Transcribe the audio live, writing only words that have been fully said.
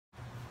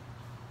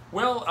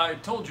Well, I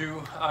told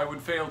you I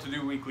would fail to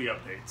do weekly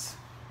updates,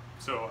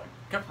 so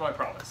I kept my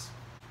promise.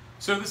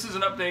 So this is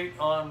an update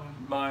on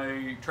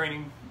my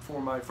training for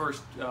my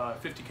first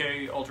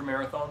 50K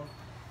ultramarathon,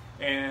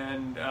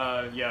 and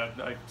yeah,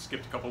 I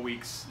skipped a couple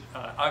weeks.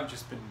 I've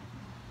just been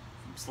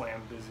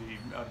slammed busy.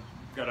 I've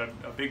got a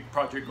big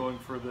project going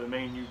for the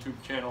main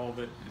YouTube channel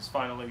that is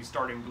finally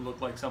starting to look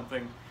like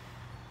something,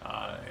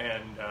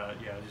 yeah,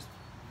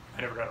 I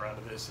never got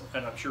around to this,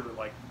 and I'm sure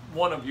like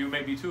one of you,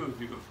 maybe two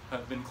of you,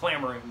 have been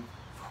clamoring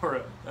for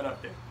an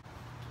update.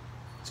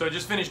 So I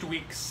just finished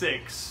week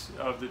 6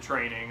 of the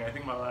training. I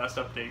think my last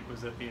update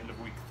was at the end of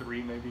week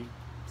 3, maybe.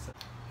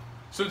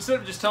 So instead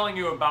of just telling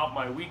you about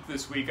my week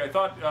this week, I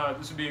thought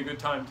this would be a good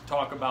time to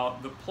talk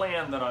about the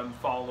plan that I'm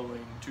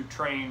following to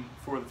train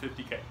for the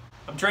 50K.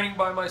 I'm training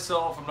by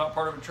myself. I'm not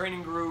part of a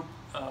training group.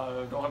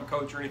 Don't have a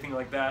coach or anything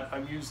like that.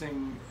 I'm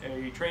using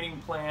a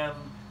training plan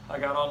I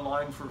got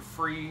online for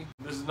free.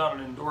 This is not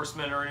an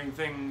endorsement or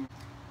anything,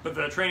 but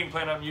the training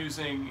plan I'm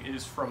using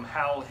is from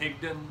Hal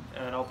Higdon,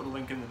 and I'll put a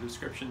link in the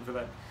description for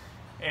that.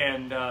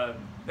 And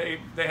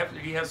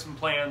he has some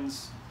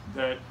plans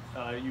that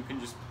you can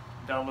just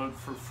download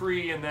for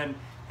free, and then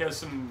he has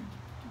some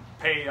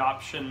pay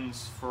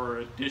options for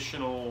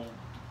additional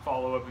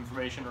follow-up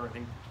information, or I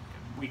think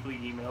weekly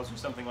emails or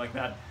something like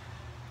that.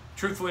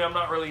 Truthfully, I'm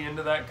not really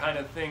into that kind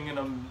of thing, and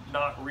I'm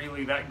not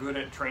really that good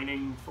at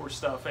training for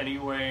stuff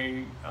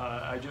anyway.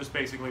 I just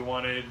basically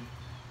wanted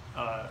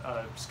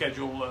a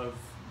schedule of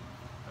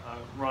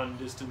run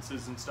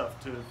distances and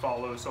stuff to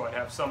follow, so I'd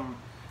have some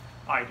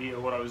idea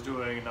what I was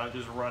doing and not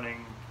just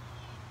running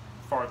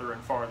farther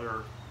and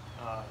farther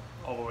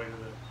all the way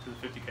to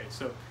the 50K.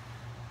 So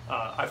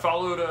I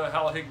followed a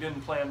Hal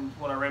Higdon plan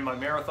when I ran my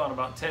marathon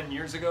about 10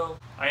 years ago.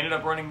 I ended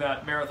up running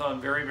that marathon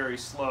very, very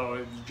slow.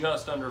 It was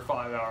just under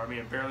 5 hours. I mean,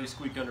 it barely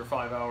squeaked under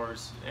 5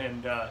 hours.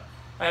 And I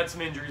had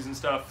some injuries and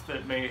stuff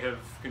that may have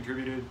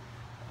contributed.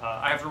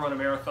 I have to run a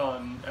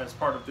marathon as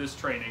part of this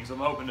training, so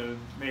I'm hoping to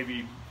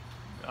maybe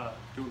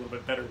do a little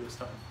bit better this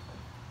time.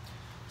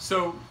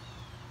 So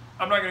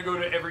I'm not going to go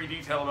into every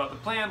detail about the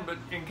plan, but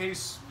in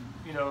case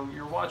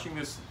you're watching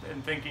this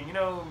and thinking,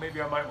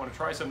 maybe I might want to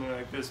try something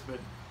like this, but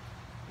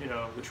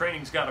the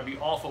training's got to be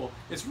awful.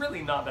 It's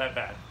really not that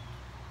bad.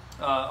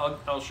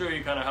 I'll show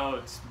you kind of how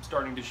it's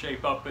starting to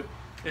shape up, but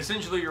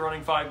essentially you're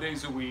running 5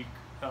 days a week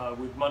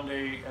with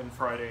Monday and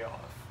Friday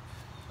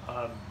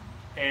off.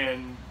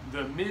 And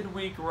the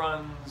midweek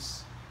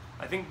runs,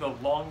 I think the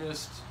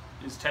longest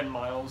is 10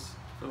 miles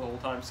for the whole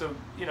time. So,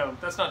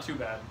 that's not too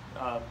bad.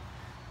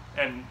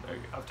 And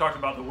I've talked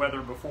about the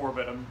weather before,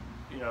 but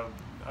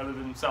I live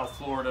in South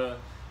Florida,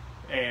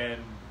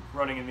 and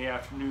running in the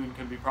afternoon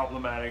can be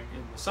problematic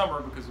in the summer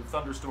because of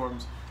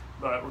thunderstorms,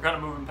 but we're kind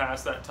of moving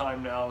past that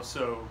time now,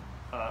 so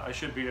I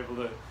should be able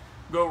to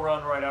go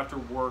run right after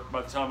work.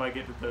 By the time I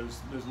get to those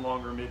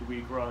longer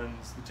midweek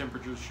runs, the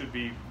temperatures should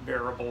be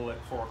bearable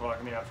at 4 o'clock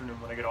in the afternoon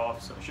when I get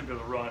off, so I should be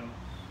able to run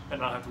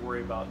and not have to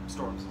worry about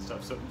storms and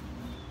stuff, so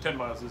 10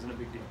 miles isn't a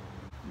big deal.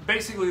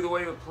 Basically, the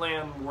way the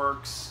plan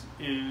works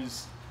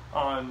is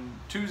on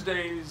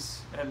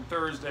Tuesdays and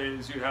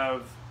Thursdays you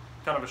have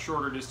kind of a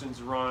shorter distance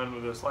run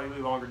with a slightly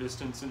longer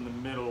distance in the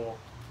middle,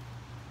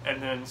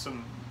 and then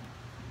some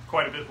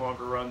quite a bit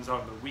longer runs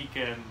on the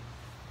weekend.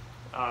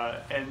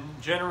 And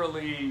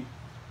generally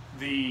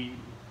the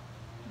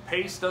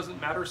pace doesn't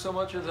matter so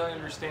much, as I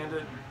understand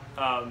it,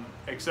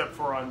 except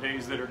for on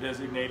days that are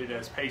designated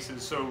as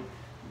paces. So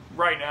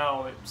right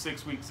now, at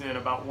 6 weeks in,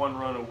 about 1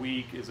 run a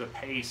week is a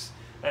pace,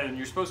 and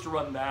you're supposed to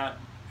run that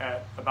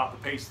at about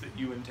the pace that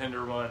you intend to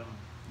run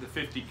the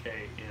 50K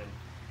in.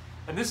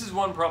 And this is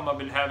one problem I've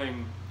been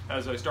having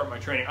as I start my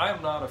training. I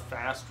am not a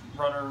fast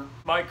runner.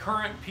 My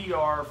current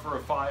PR for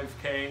a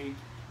 5K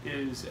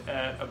is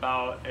at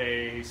about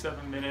a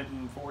 7-minute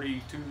and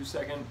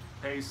 42-second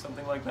pace,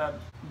 something like that.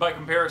 By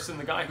comparison,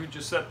 the guy who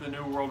just set the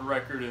new world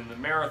record in the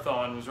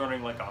marathon was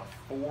running like a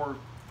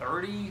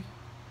 4:30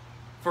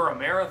 for a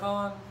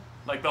marathon,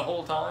 like the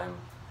whole time.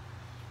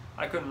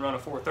 I couldn't run a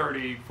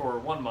 4:30 for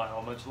 1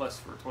 mile, much less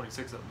for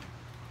 26 of them.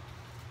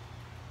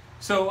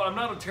 So I'm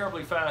not a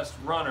terribly fast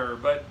runner,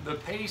 but the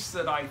pace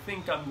that I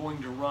think I'm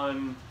going to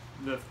run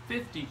the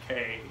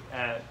 50K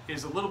at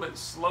is a little bit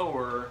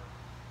slower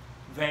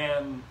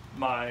than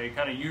my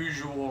kind of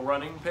usual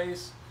running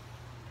pace.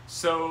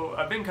 So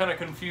I've been kind of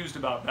confused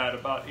about that,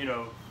 about,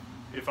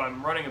 if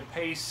I'm running a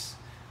pace,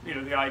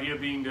 the idea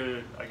being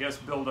to, I guess,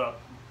 build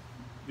up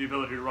the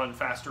ability to run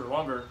faster or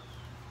longer.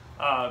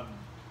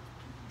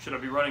 Should I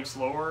be running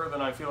slower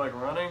than I feel like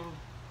running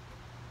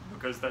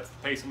because that's the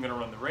pace I'm going to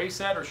run the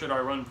race at, or should I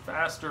run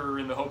faster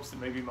in the hopes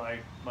that maybe my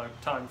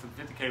time for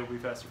the 50K will be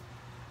faster?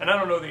 And I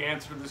don't know the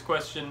answer to this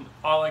question.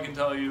 All I can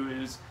tell you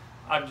is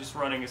I'm just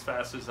running as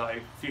fast as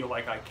I feel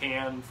like I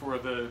can for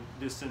the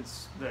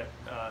distance that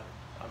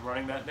I'm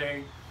running that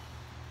day.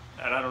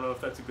 And I don't know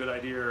if that's a good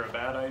idea or a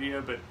bad idea,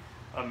 but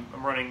I'm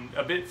running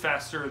a bit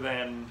faster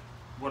than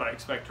what I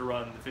expect to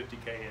run the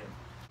 50K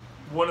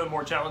in. One of the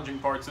more challenging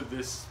parts of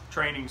this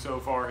training so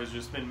far has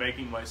just been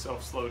making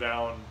myself slow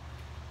down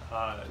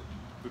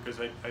because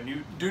I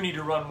do need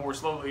to run more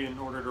slowly in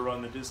order to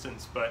run the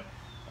distance, but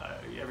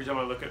every time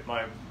I look at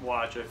my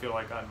watch, I feel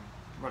like I'm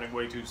running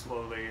way too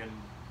slowly, and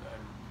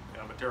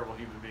I'm a terrible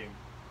human being.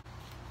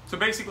 So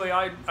basically,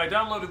 I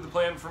downloaded the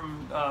plan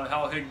from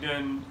Hal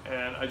Higdon,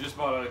 and I just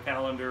bought a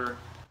calendar.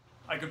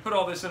 I could put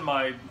all this in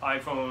my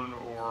iPhone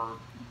or,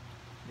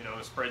 you know,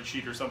 a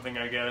spreadsheet or something,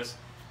 I guess.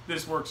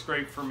 This works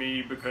great for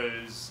me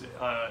because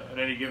at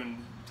any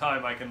given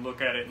time I can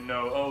look at it and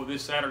know, oh,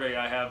 this Saturday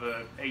I have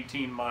a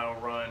 18-mile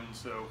run,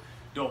 so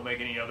don't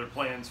make any other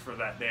plans for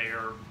that day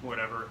or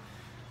whatever.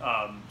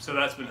 So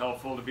that's been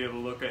helpful to be able to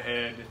look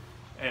ahead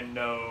and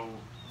know,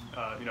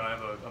 you know, I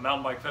have a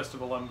mountain bike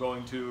festival I'm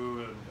going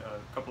to,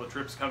 a couple of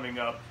trips coming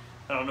up.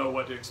 I don't know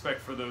what to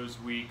expect for those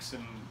weeks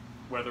and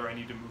whether I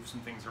need to move some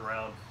things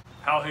around.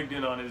 Hal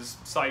Higdon on his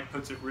site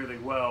puts it really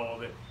well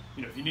that,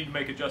 you know, if you need to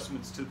make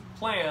adjustments to the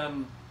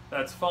plan,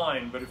 that's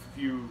fine, but if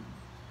you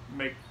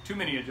make too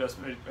many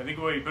adjustments, I think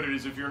the way he put it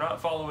is if you're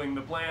not following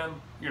the plan,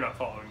 you're not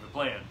following the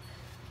plan.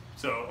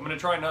 So I'm going to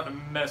try not to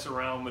mess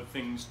around with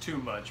things too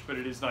much, but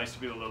it is nice to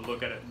be able to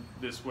look at it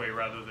this way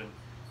rather than,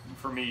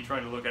 for me,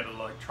 trying to look at it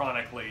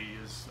electronically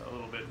is a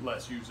little bit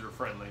less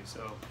user-friendly.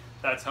 So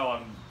that's how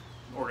I'm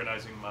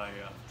organizing my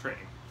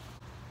training.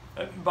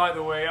 And by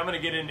the way, I'm going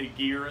to get into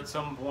gear at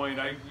some point.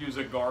 I use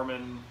a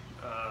Garmin,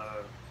 I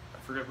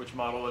forget which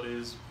model it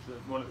is.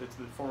 It's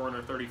the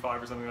Forerunner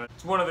 35 or something like that.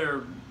 It's one of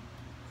their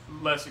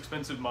less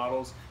expensive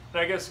models.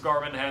 And I guess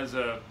Garmin has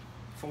a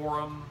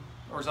forum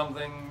or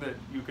something that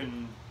you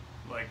can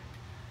like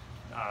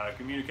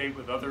communicate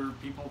with other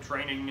people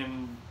training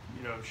and,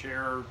 you know,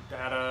 share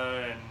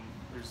data, and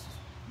there's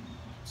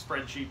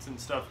spreadsheets and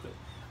stuff that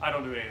I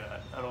don't do any of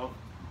that. I don't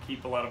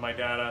keep a lot of my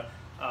data.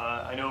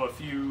 I know a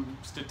few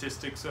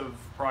statistics of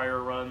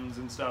prior runs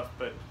and stuff,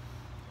 but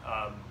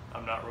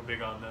I'm not real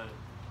big on the,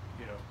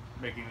 you know,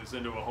 making this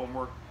into a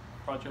homework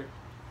project.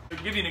 To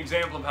give you an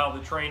example of how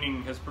the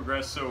training has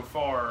progressed so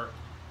far,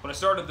 when I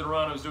started the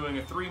run, I was doing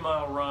a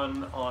 3-mile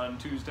run on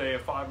Tuesday, a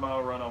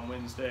 5-mile run on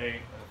Wednesday,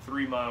 a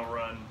 3-mile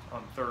run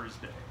on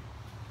Thursday,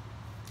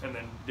 and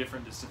then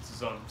different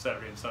distances on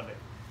Saturday and Sunday.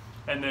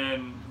 And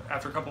then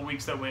after a couple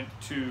weeks, that went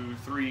to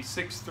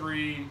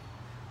 3-6-3,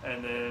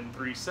 and then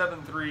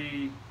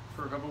 3-7-3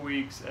 for a couple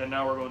weeks, and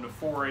now we're going to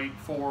 4-8-4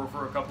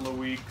 for a couple of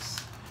weeks,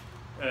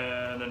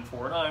 and then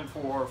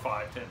 4-9-4,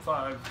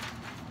 5-10-5.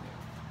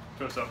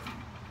 Goes up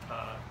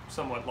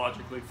somewhat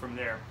logically from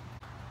there.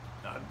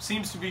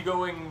 Seems to be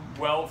going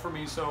well for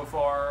me so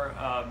far.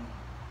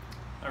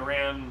 I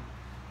ran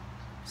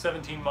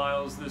 17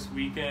 miles this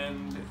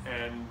weekend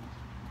and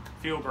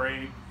feel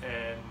great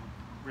and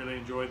really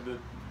enjoyed the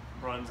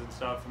runs and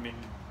stuff. I mean,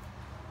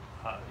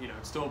 you know,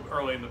 it's still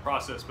early in the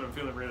process, but I'm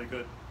feeling really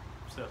good,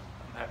 so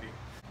I'm happy.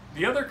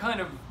 The other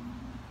kind of,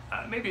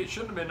 maybe it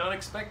shouldn't have been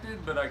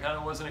unexpected, but I kind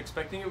of wasn't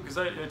expecting it because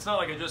it's not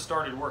like I just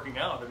started working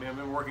out. I mean, I've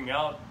been working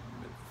out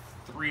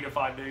 3 to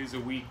 5 days a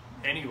week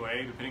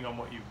anyway, depending on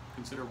what you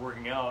consider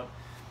working out.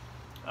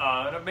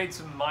 And I've made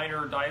some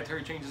minor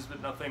dietary changes,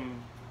 but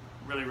nothing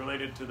really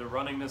related to the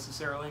running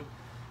necessarily.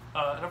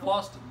 And I've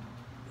lost,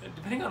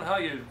 depending on how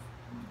you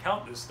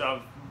count this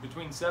stuff,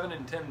 between 7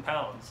 and 10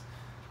 pounds,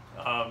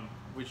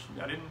 which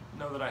I didn't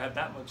know that I had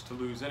that much to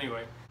lose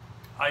anyway.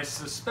 I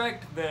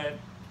suspect that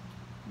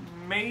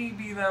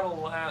maybe that'll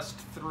last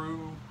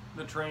through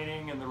the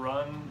training and the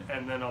run,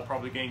 and then I'll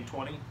probably gain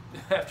 20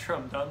 after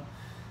I'm done.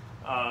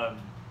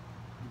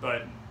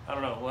 But I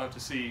don't know, we'll have to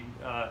see.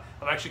 I'm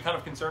actually kind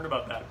of concerned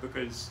about that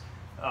because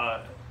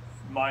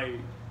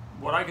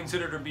what I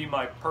consider to be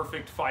my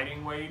perfect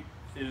fighting weight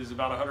is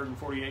about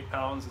 148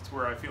 pounds. It's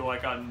where I feel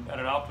like I'm at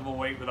an optimal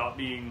weight without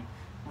being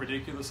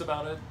ridiculous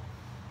about it.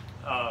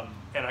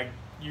 And I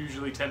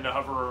usually tend to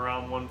hover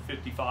around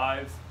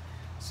 155.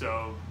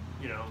 So,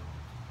 you know,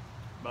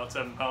 about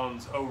 7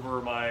 pounds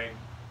over my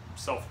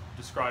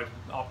self-described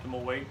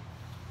optimal weight.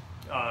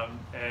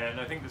 And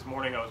I think this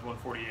morning I was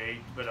 148,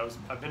 but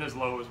I've been as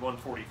low as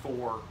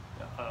 144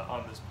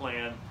 on this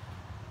plan,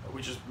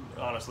 which is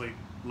honestly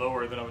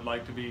lower than I would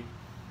like to be.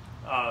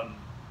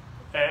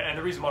 And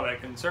the reason why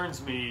that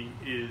concerns me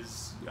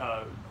is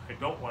I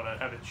don't want to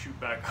have it shoot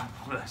back up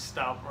when I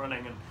stop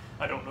running, and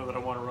I don't know that I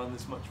want to run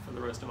this much for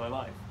the rest of my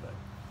life.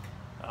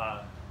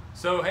 But,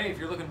 so hey, if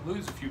you're looking to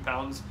lose a few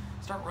pounds,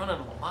 start running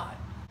a lot.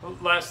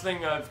 Last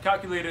thing, I've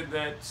calculated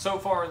that so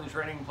far in the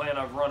training plan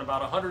I've run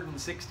about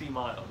 160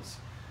 miles,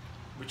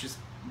 which is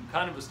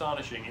kind of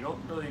astonishing. You don't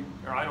really,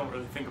 or I don't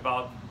really think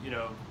about, you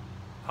know,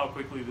 how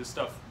quickly this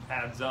stuff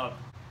adds up.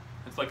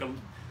 It's like a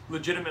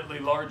legitimately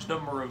large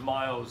number of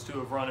miles to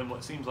have run in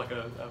what seems like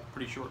a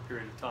pretty short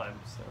period of time.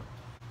 So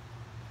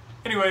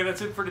anyway,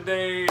 that's it for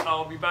today.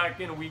 I'll be back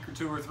in a week or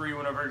 2 or 3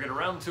 whenever I get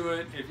around to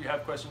it. If you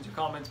have questions or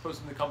comments, post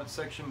them in the comments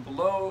section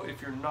below.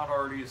 If you're not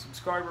already a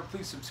subscriber,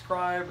 please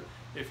subscribe.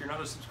 If you're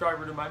not a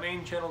subscriber to my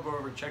main channel, go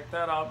over and check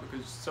that out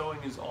because sewing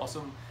is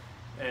awesome.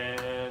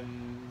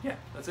 And yeah,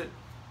 that's it.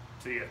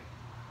 See ya.